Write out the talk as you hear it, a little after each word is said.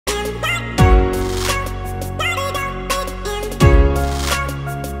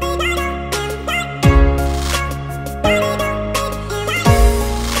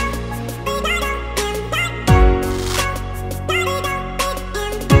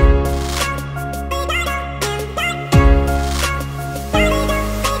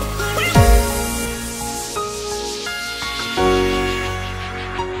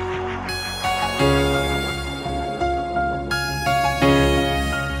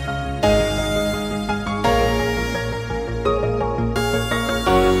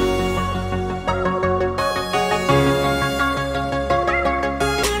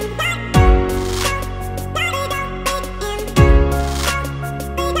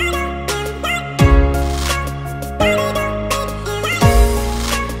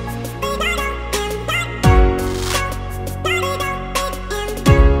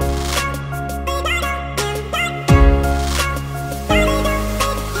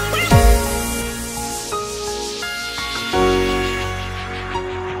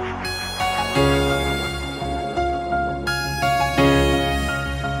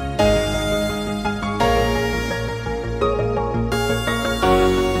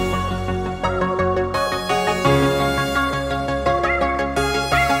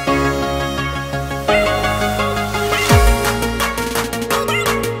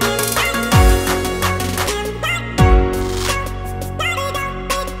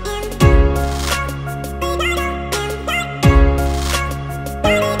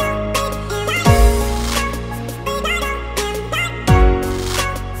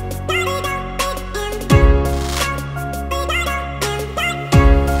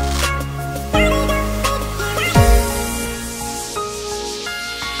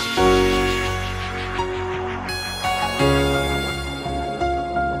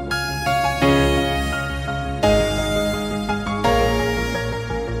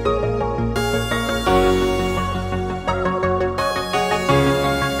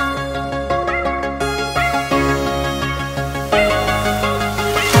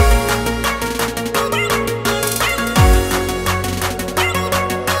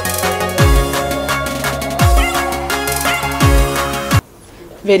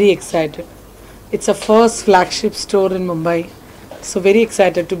Very excited. It's a first flagship store in Mumbai. So very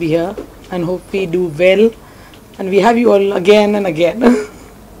excited to be here and hope we do well and we have you all again and again.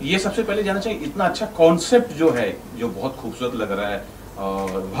 ये सबसे पहले जानना चाहिए इतना अच्छा concept जो है जो बहुत खूबसूरत लग रहा है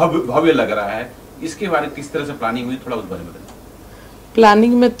और भव्य लग रहा है इसके बारे में किस तरह से प्लानिंग हुई थोड़ा उस बारे में बताइए।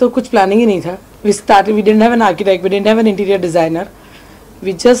 प्लानिंग में तो कुछ प्लानिंग ही नहीं था. We didn't have an architect, we didn't have an interior designer.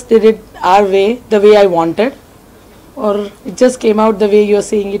 We just did it our way, the way I wanted, or it just came out the way you are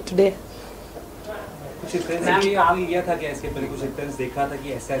seeing it today.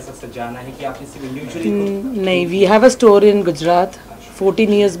 नहीं, we have a store in Gujarat.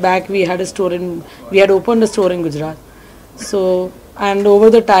 14 years back we had opened a store in Gujarat. So and over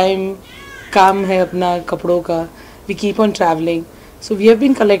the time काम है अपना कपड़ों का, we keep on traveling. So we have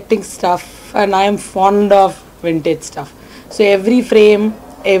been collecting stuff and I am fond of vintage stuff. So every frame,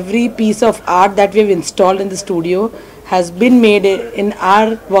 every piece of art that we have installed in the studio has been made in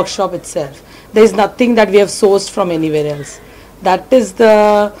our workshop itself. There is nothing that we have sourced from anywhere else. That is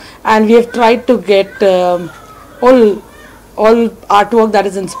and we have tried to get all artwork that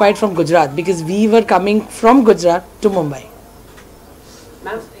is inspired from Gujarat because we were coming from Gujarat to Mumbai.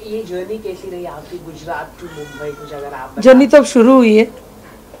 Ma'am ये journey कैसी रही आपकी Gujarat to Mumbai कुछ अगर आप journey तो अब शुरू हुई है.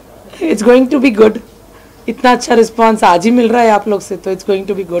 It's going to be good. इतना अच्छा रिस्पांस आज ही मिल रहा है आप लोग से तो it's going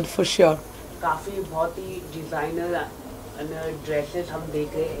to be good for sure. काफ़ी बहुत ही डिज़ाइनर ड्रेसेस हम देख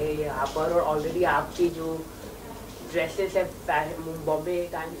रहे हैं यहाँ पर और ऑलरेडी आपकी जो ड्रेसेस है बॉम्बे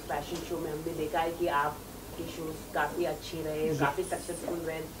टाइम्स फैशन शो में हमने देखा है कि आपके शोज काफ़ी अच्छे रहे काफ़ी सक्सेसफुल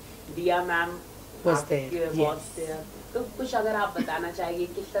रहे. दिया मैम was there. तो कुछ अगर आप बताना चाहिए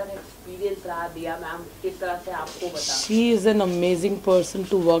किस तरह का एक्सपीरियंस रहा दिया मैम किस तरह से आपको बता. She is an amazing person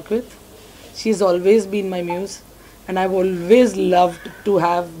to work with. She has always been my muse and I've always loved to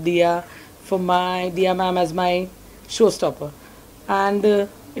have Diya ma'am as my showstopper. And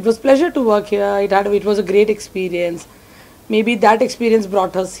it was pleasure to work here. It was a great experience. Maybe that experience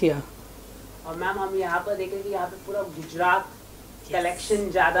brought us here. और ma'am हम यहाँ पर देख रहे हैं कि यहाँ पे पूरा गुजरात कलेक्शन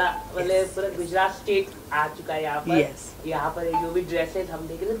ज़्यादा मतलब पूरा गुजरात स्टेट आ चुका है यहाँ पर. यहाँ पर जो भी ड्रेसेस हम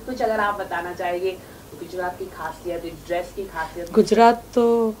देख रहे हैं कुछ अगर आप बताना चाहेंगे गुजरात की खासियत ड्रेस की खासियत. गुजरात तो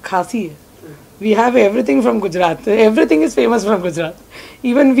खासी है. We have everything from Gujarat. Everything is famous from Gujarat.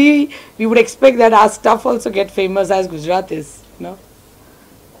 Even we would expect that our stuff also get famous as Gujarat is, you know.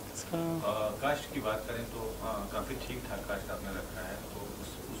 Cast की बात करें तो काफी ठीक ठाक कास्ट आपने रखा है तो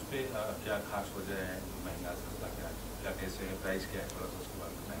उस पे क्या खास वजह है महंगा सस्ता क्या कैसे है प्राइस क्या है थोड़ा सा उसके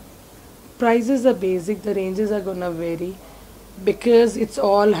बारे में बताएं. Prices are basic. The ranges are gonna vary because it's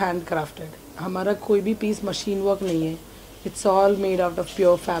all handcrafted. हमारा कोई भी पीस मशीन वर्क नहीं है. It's all made out of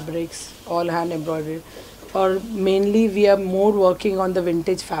pure fabrics, all hand embroidered. Or mainly we are more working on the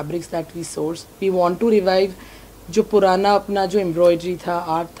vintage fabrics that we source. We want to revive जो पुराना अपना जो embroidery था,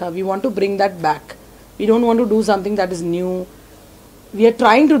 art था. We want to bring that back. We don't want to do something that is new. We are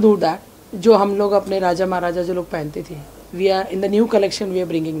trying to do that. जो हम लोग अपने राजा महाराजा जो लोग पहनते थे. We are in the new collection. We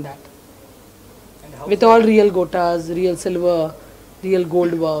are bringing that. With all real gotas, real silver, real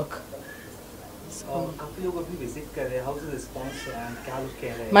gold work.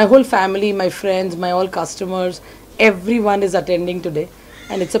 My whole family, my friends, my all customers, everyone is attending today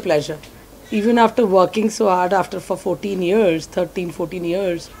and it's a pleasure. Even after working so hard for 14 years, 13, 14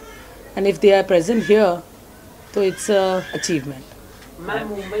 years, and if they are present here, so it's a achievement. मैं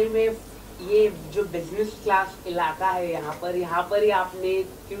मुंबई में ये जो business class इलाका है यहाँ पर ही आपने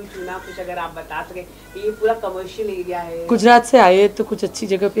क्यों चुना कुछ अगर आप बता सके. ये पूरा कमर्शियल एरिया है. गुजरात से आए तो कुछ अच्छी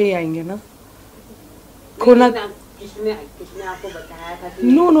जगह पे ही आएंगे ना. किसने आपको बताया था कि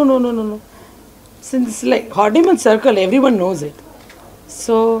No. Since like Hardiman Circle, everyone knows it.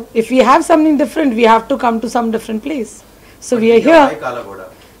 So if we have something different, we have to come to some different place. So we are here. Kala Ghoda.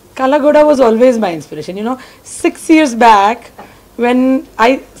 Kala Ghoda was always my inspiration. You know, 6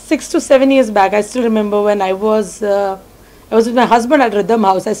 to 7 years back, I still remember when I was with my husband at Rhythm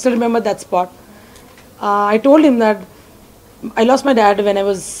House. I still remember that spot. I told him that I lost my dad when I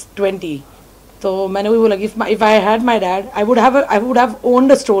was 20. So मैंने वही बोला कि if I had my dad, I would have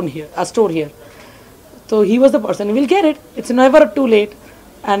owned a store here. So he was the person. We'll get it. It's never too late.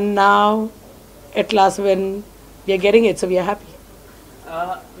 And now, at last, when we are getting it, so we are happy.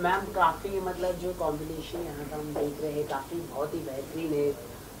 Ma'am काफ़ी मतलब जो combination यहाँ का हम देख रहे हैं काफ़ी बहुत ही बेहतरीन है.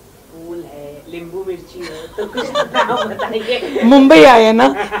 फूल है, नींबू मिर्ची है, तो कुछ नाम बताइए. मुंबई आए ना.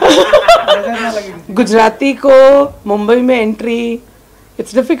 गुजराती को मुंबई में entry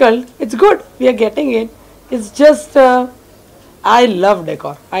it's difficult. It's good. We are getting it. It's just I love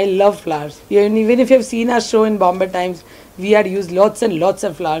decor. I love flowers. Even if you have seen our show in Bombay Times, we had used lots and lots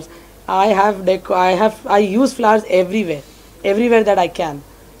of flowers. I have decor. I use flowers everywhere that I can.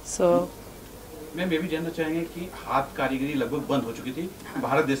 So ma'am ये भी जानना चाहेंगे कि हाथ कारीगरी लगभग बंद हो चुकी थी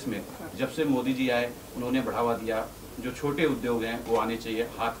भारत देश में। जब से मोदी जी आए उन्होंने बढ़ावा दिया, जो छोटे उद्योग हैं वो आने चाहिए,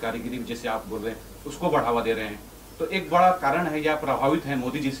 हाथ कारीगरी जैसे आप बोल रहे हैं उसको बढ़ावा दे रहे हैं, तो एक बड़ा कारण है या प्रभावित है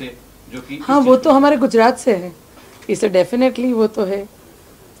मोदी जी से जो कि हाँ, वो तो हमारे गुजरात से है, इसे डेफिनेटली वो तो है।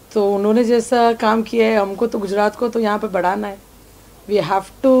 तो उन्होंने जैसा काम किया है, हमको तो गुजरात को तो यहाँ पे बढ़ाना है। We have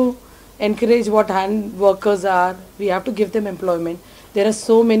to encourage what hand workers are. We have to give them employment. There are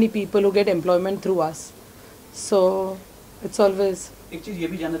so many people who get employment through us. So it's always. एक चीज ये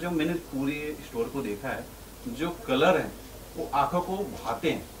भी जानना चाहूँ, मैंने पूरे स्टोर को देखा है, जो कलर हैं वो आंखों को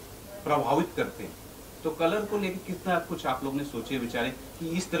भाते हैं, प्रभावित करते हैं। तो कलर को लेकर कितना कुछ आप लोग ने सोचे विचारे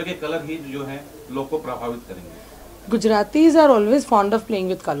कि इस तरह के कलर ही जो है लोग को प्रभावित करेंगे? Gujaratis are always fond of playing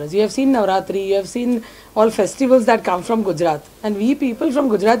with colors. You have seen Navratri, you have seen all festivals that come from Gujarat. And we people from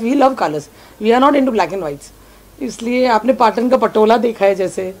Gujarat, we love colors. We are not into black and whites. इसलिए आपने पाटन का पटोला देखा है,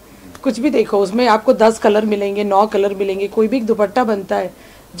 जैसे कुछ भी देखो उसमें आपको 10 कलर मिलेंगे, 9 कलर मिलेंगे। कोई भी एक दुपट्टा बनता है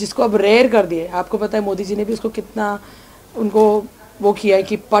जिसको अब रेयर कर दिए। आपको पता है मोदी जी ने भी उसको कितना उनको वो किया है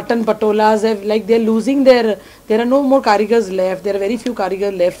कि पाटन पटोलाज है, like they are losing their are no more कारीगर्स left, there are very few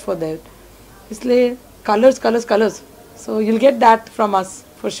कारीगर लेफ्ट फॉर दैट। इसलिए colours colours colours, so you will get that from us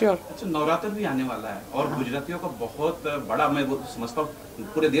for sure. अच्छा, नवरात्र भी आने वाला है और गुजरातियों का बहुत बड़ा, मैं वो समझता हूँ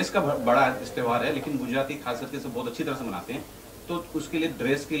पूरे देश का बड़ा त्योहार है, लेकिन गुजराती खास करके से बहुत अच्छी तरह से मनाते हैं। तो उसके लिए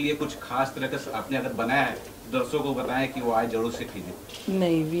ड्रेस के लिए कुछ खास तरह का आपने अगर बनाया है, दर्शकों को बताएं कि वो आए जरूर से खरीदें।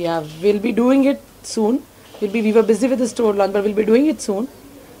 नहीं, will be doing it soon. We were busy with the store launch, but we'll be doing it soon.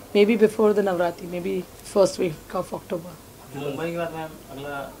 Maybe before the Navratri, maybe first week of October. Mumbai के बाद मैम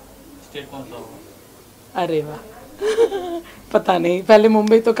अगला स्टेट कौन सा होगा? अरे वाह पता नहीं, पहले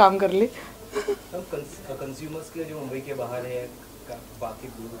मुंबई तो काम कर ले। कंज्यूमर्स के जो मुंबई के बाहर है, बाकी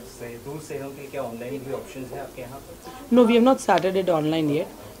दूर से हो के क्या ऑनलाइन भी ऑप्शंस हैं आपके यहाँ पर? No, we have not started it online yet.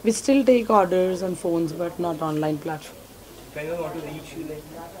 We still take orders on phones, but not online platform. If anyone want to reach you, like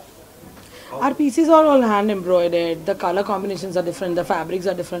Our pieces are all hand embroidered. The color combinations are different. The fabrics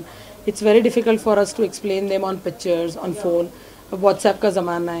are different. It's very difficult for us to explain them on pictures, on phone. अब WhatsApp का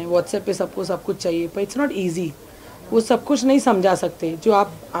ज़माना है, WhatsApp पे सबको सब कुछ चाहिए, पर it's not easy. वो सब कुछ नहीं समझा सकते, जो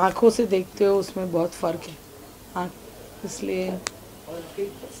आप आँखों से देखते हो उसमें बहुत फ़र्क है। इसलिए और उसके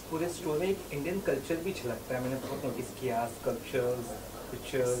पूरे स्टोर में एक इंडियन कल्चर भी झलकता है, मैंने बहुत नोटिस किया। Sculptures,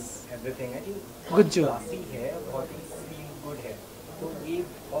 pictures, everything I think Gujju classy है, बहुत ही फील गुड है, तो ये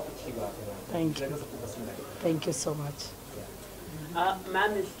बहुत अच्छी बात है। Thank you so much.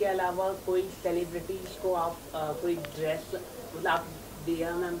 Ma'am इसके अलावा कोई सेलिब्रिटीज को आप कोई ड्रेस, मतलब आप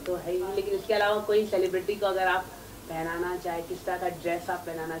दिया मैम तो है ही, लेकिन इसके अलावा कोई सेलिब्रिटी को अगर आप पहनाना चाहे, किस तरह का ड्रेस आप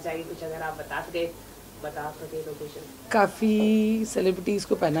पहनाना चाहिए, कुछ अगर आप बता सके लोकेशन? काफ़ी सेलिब्रिटीज़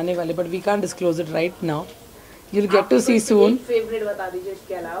को पहनाने वाले, but we can't disclose it right now, you will get to C soon. Favourite बता दीजिए,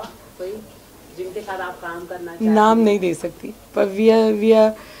 इसके अलावा कोई जिनके साथ आप काम करना चाहते? नाम नहीं दे सकती, पर we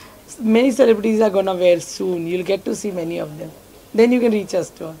are many celebrities are gonna wear soon. You'll get to see many of them. Then you can reach us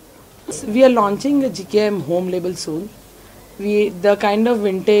to. We are launching a Jigyam home label soon. The kind of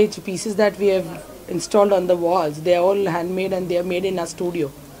vintage pieces that we have installed on the walls, they are all handmade and they are made in our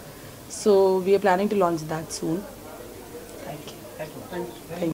studio. So we are planning to launch that soon. Thank you. Thank you.